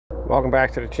Welcome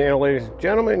back to the channel, ladies and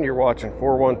gentlemen. You're watching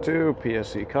 412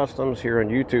 PSC Customs here on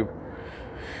YouTube.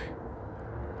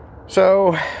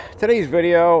 So today's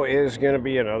video is going to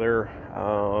be another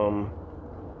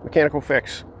mechanical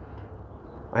fix.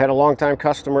 I had a long-time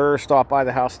customer stop by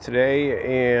the house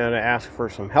today and ask for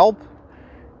some help.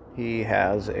 He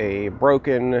has a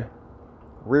broken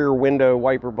rear window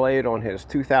wiper blade on his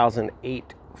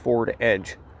 2008 Ford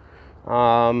Edge.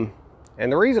 And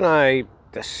the reason I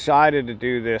decided to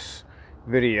do this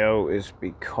video is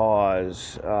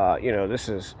because you know, this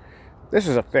is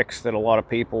a fix that a lot of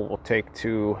people will take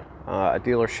to a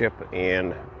dealership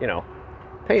and, you know,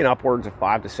 paying upwards of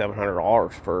 $500 to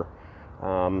 $700 for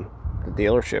the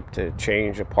dealership to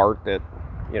change a part that,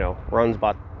 you know, runs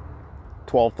about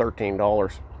 $12 to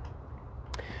 $13.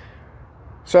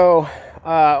 So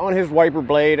on his wiper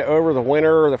blade over the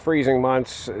winter, the freezing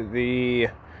months, the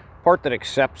part that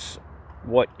accepts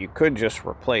what you could just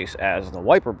replace as the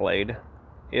wiper blade,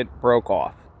 it broke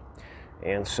off,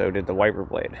 and so did the wiper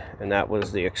blade. And that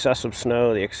was the excessive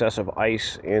snow, the excessive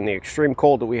ice, and the extreme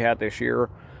cold that we had this year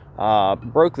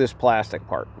broke this plastic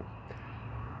part.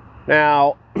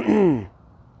 Now the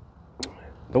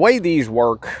way these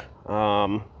work,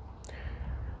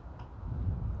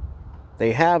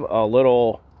 they have a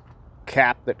little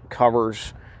cap that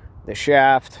covers the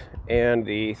shaft and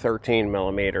the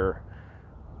 13mm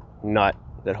nut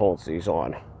that holds these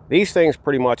on. These things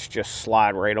pretty much just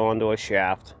slide right onto a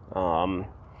shaft. You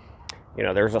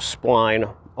know, there's a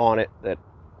spline on it that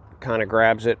kind of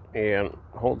grabs it and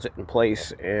holds it in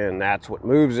place, and that's what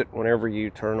moves it whenever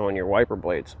you turn on your wiper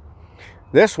blades.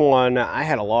 This one I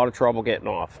had a lot of trouble getting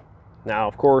off. Now,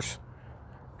 of course,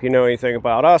 if you know anything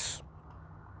about us,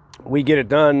 we get it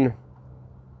done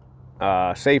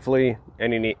safely,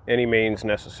 any means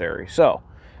necessary. So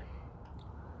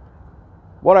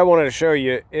what I wanted to show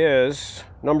you is,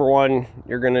 number one,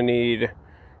 you're going to need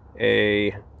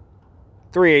a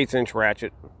 3/8 inch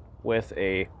ratchet with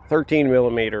a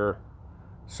 13mm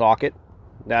socket.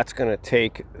 That's going to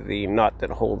take the nut that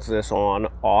holds this on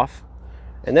off.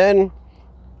 And then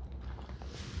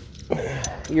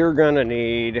you're going to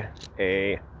need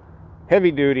a heavy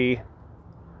duty,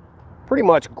 pretty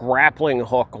much grappling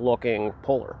hook looking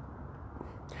puller.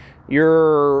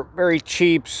 Your very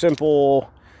cheap, simple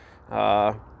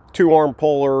 2-arm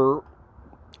puller,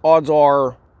 odds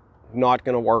are not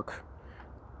going to work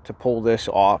to pull this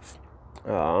off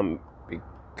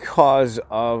because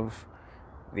of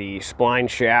the spline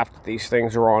shaft that these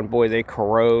things are on. Boy, they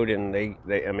corrode, and I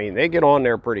mean, they get on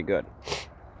there pretty good.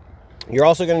 You're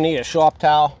also going to need a shop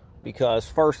towel, because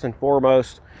first and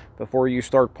foremost, before you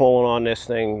start pulling on this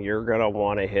thing, you're going to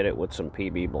want to hit it with some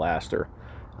PB Blaster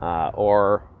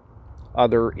or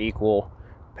other equal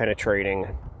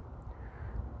penetrating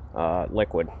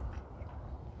liquid.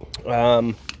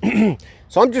 So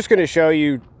I'm just going to show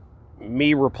you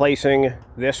me replacing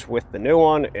this with the new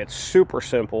one. It's super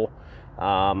simple.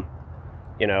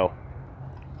 You know,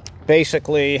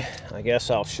 basically, I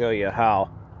guess I'll show you how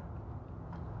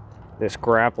this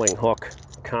grappling hook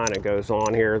kind of goes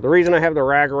on here. The reason I have the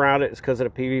rag around it is because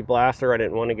of the PB Blaster. I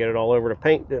didn't want to get it all over the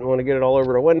paint, didn't want to get it all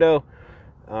over the window.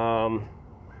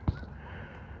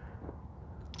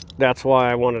 That's why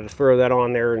I wanted to throw that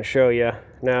on there and show you.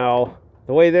 Now,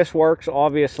 the way this works,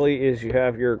 obviously, is you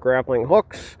have your grappling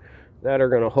hooks that are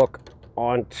going to hook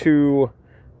onto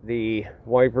the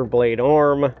wiper blade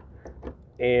arm,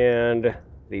 and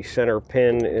the center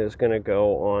pin is going to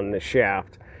go on the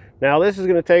shaft. Now, this is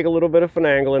going to take a little bit of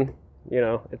finagling. You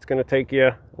know, it's going to take you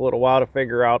a little while to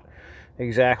figure out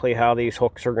exactly how these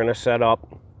hooks are going to set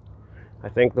up. I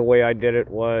think the way I did it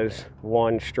was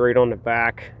 1 straight on the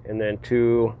back, and then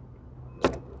 2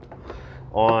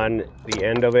 on the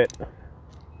end of it.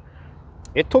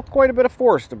 It took quite a bit of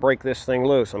force to break this thing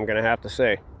loose, I'm going to have to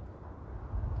say.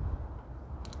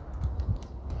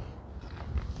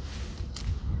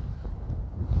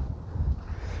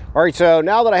 All right, so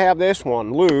now that I have this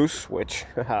one loose, which,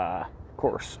 of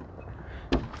course,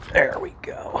 there we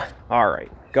go. All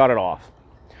right, got it off.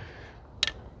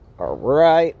 All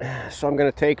right, so I'm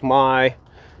going to take my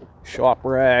shop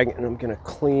rag and I'm going to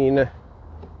clean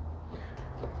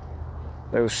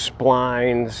those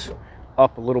splines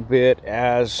up a little bit,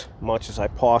 as much as I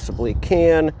possibly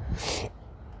can.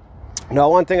 Now,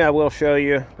 one thing I will show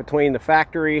you, between the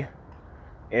factory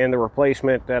and the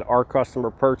replacement that our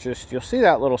customer purchased, you'll see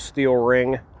that little steel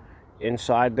ring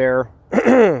inside there.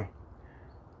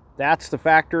 That's the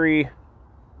factory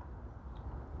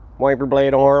wiper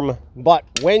blade arm. But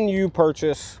when you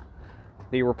purchase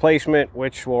the replacement,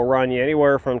 which will run you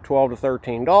anywhere from $12 to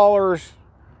 $13,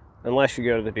 unless you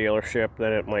go to the dealership,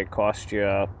 then it might cost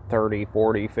you 30,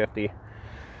 40, 50.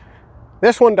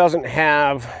 This one doesn't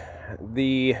have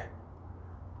the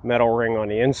metal ring on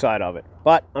the inside of it,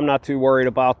 but I'm not too worried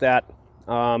about that.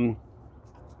 And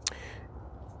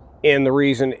the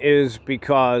reason is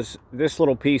because this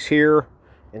little piece here,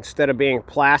 instead of being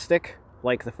plastic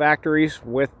like the factories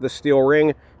with the steel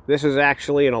ring, this is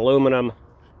actually an aluminum.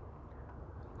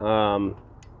 That's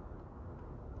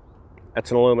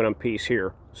an aluminum piece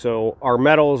here. So our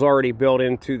metal is already built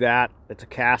into that. It's a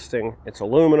casting, it's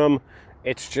aluminum.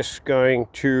 It's just going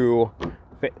to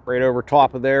fit right over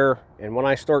top of there. And when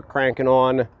I start cranking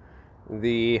on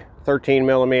the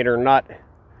 13mm nut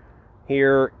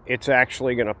here, it's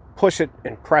actually going to push it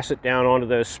and press it down onto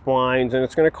those splines, and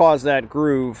it's going to cause that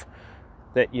groove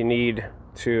that you need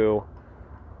to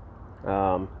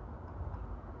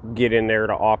get in there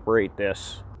to operate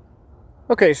this.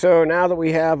 Okay, so now that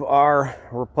we have our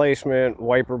replacement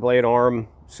wiper blade arm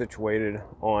situated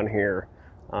on here,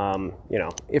 you know,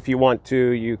 if you want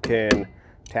to, you can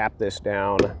tap this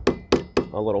down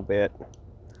a little bit.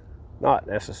 Not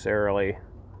necessarily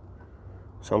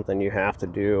something you have to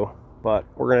do, but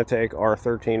we're going to take our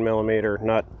 13mm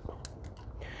nut,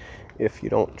 if you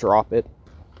don't drop it.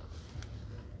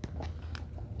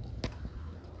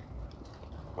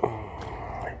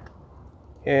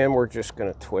 And we're just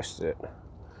going to twist it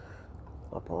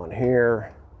up on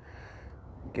here,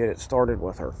 get it started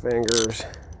with our fingers.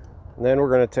 And then we're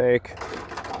going to take,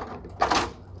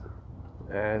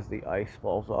 as the ice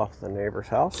falls off the neighbor's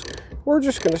house, we're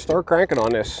just going to start cranking on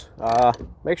this.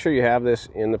 Make sure you have this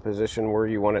in the position where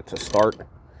you want it to start.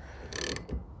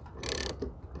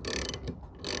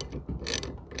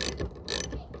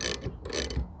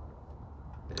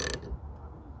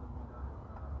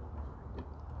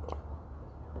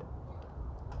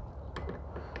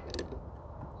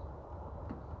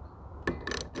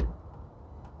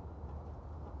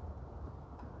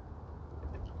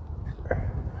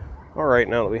 All right,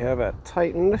 now that we have that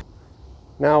tightened,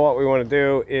 now what we want to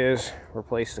do is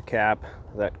replace the cap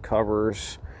that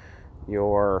covers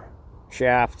your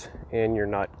shaft, and your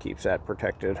nut keeps that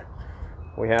protected.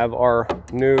 We have our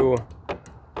new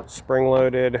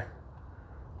spring-loaded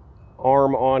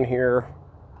arm on here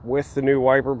with the new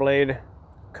wiper blade.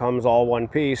 Comes all one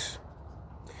piece.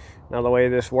 Now the way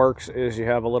this works is you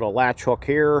have a little latch hook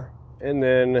here, and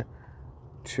then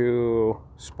 2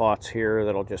 spots here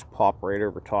that'll just pop right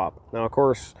over top. Now of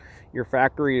course your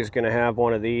factory is going to have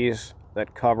one of these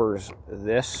that covers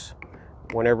this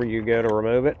whenever you go to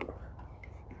remove it.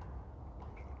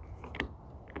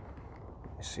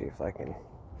 Let's see if I can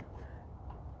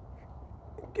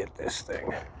get this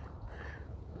thing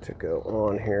to go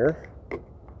on here.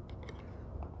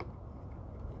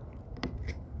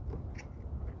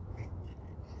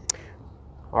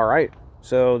 All right,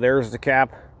 so there's the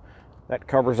cap that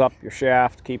covers up your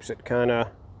shaft, keeps it kind of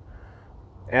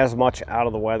as much out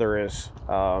of the weather as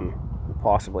you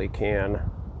possibly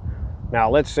can. Now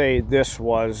let's say this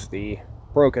was the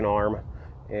broken arm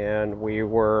and we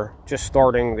were just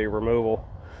starting the removal.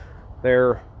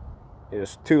 There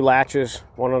is 2 latches,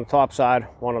 one on the top side,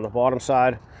 one on the bottom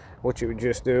side. What you would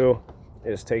just do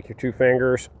is take your 2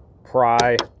 fingers,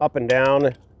 pry up and down,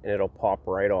 and it'll pop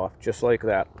right off just like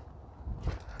that.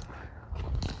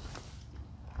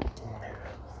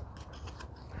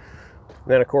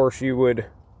 Then of course you would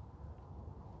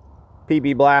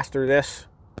PB blaster this,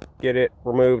 get it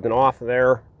removed and off of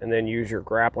there, and then use your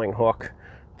grappling hook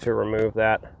to remove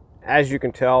that. As you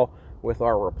can tell with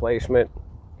our replacement,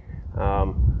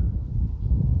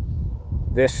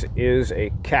 this is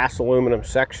a cast aluminum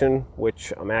section,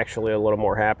 which I'm actually a little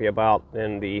more happy about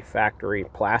than the factory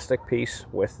plastic piece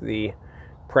with the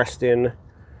pressed in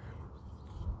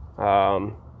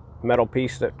metal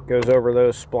piece that goes over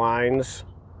those splines.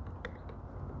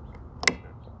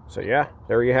 So yeah,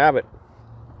 there you have it.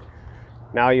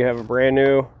 Now you have a brand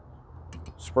new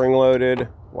spring-loaded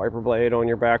wiper blade on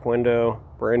your back window,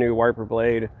 brand new wiper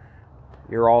blade.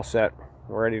 You're all set,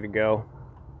 ready to go.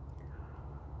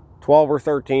 $12 or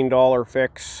 $13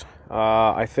 fix.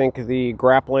 I think the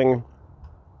grappling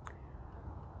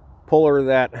puller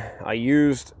that I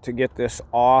used to get this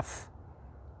off,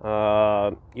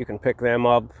 you can pick them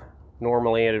up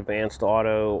normally at Advanced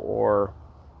Auto or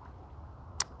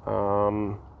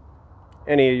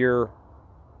any of your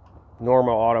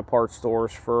normal auto parts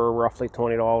stores for roughly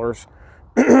 $20.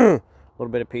 A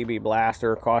little bit of PB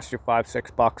blaster costs you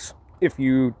 $5-6 if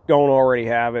you don't already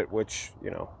have it, which,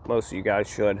 you know, most of you guys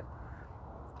should.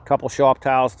 A couple shop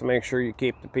towels to make sure you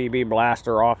keep the PB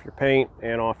blaster off your paint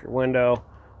and off your window.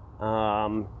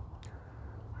 The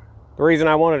reason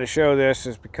I wanted to show this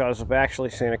is because I've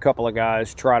actually seen a couple of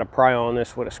guys try to pry on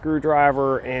this with a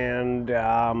screwdriver, and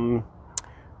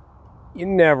You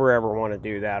never ever want to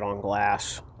do that on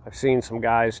glass. I've seen some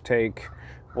guys take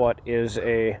what is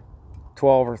a $12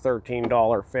 or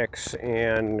 $13 fix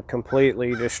and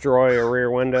completely destroy a rear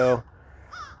window.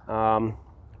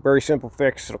 Very simple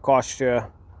fix. It'll cost you,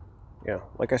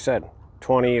 like I said,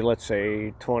 20, let's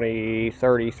say 20,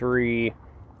 33,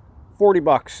 40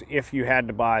 bucks if you had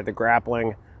to buy the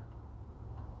grappling,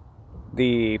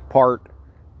 the part,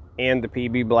 and the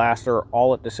PB blaster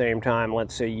all at the same time.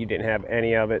 Let's say you didn't have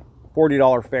any of it.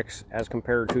 $40 fix as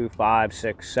compared to $500,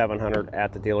 $600, $700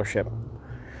 at the dealership.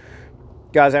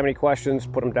 Guys, have any questions,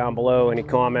 put them down below. Any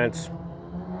comments?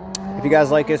 If you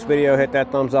guys like this video, hit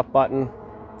that thumbs up button.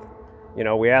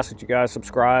 We ask that you guys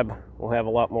subscribe. We'll have a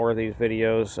lot more of these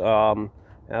videos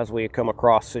as we come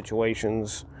across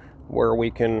situations where we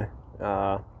can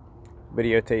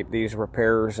videotape these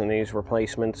repairs and these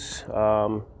replacements.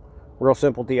 Real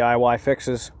simple DIY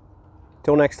fixes.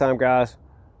 Till next time, guys,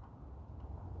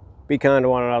 be kind to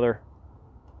one another,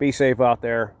 be safe out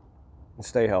there, and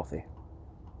stay healthy.